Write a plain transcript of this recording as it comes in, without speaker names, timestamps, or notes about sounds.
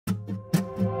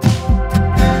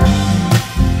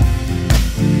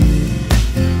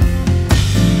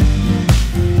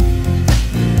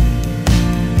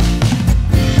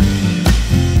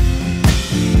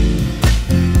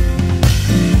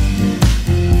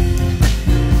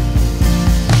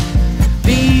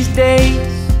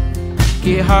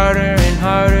get harder and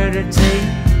harder to take.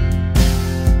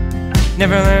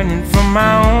 Never learning from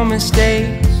my own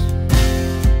mistakes,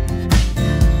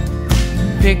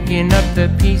 picking up the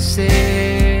pieces.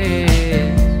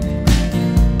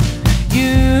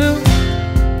 You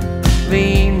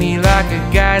lead me like a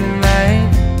guiding light,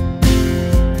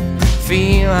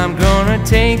 feel I'm gonna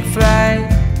take flight.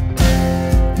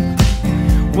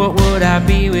 What would I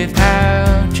be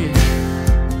without you?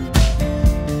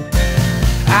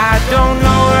 I don't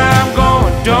know where I'm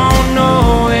going, don't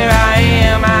know where I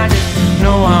am. I just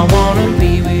know I wanna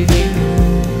be with you.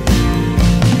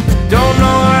 Don't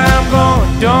know where I'm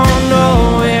going, don't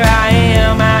know where I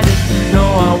am. I just know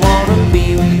I wanna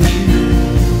be with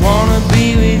you, wanna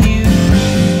be with you.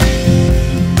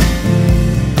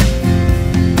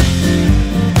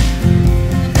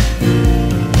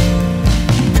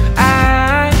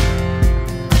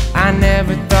 I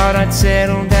never thought I'd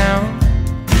settle down,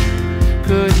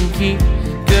 couldn't keep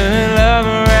good love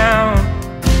around.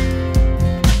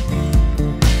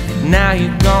 Now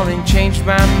you're gone and changed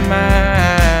my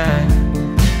mind.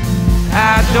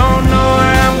 I don't know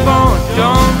where I'm going,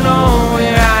 don't know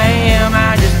where I am.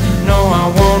 I just know I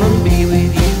wanna be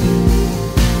with you.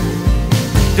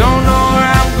 Don't know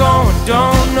where I'm going,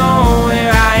 don't know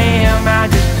where I am. I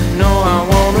just know I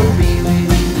wanna be with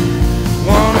you,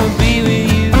 wanna be with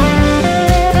you.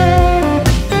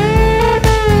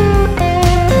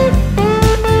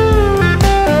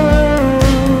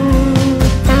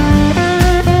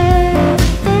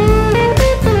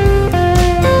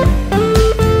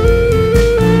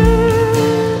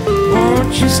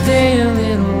 Stay a little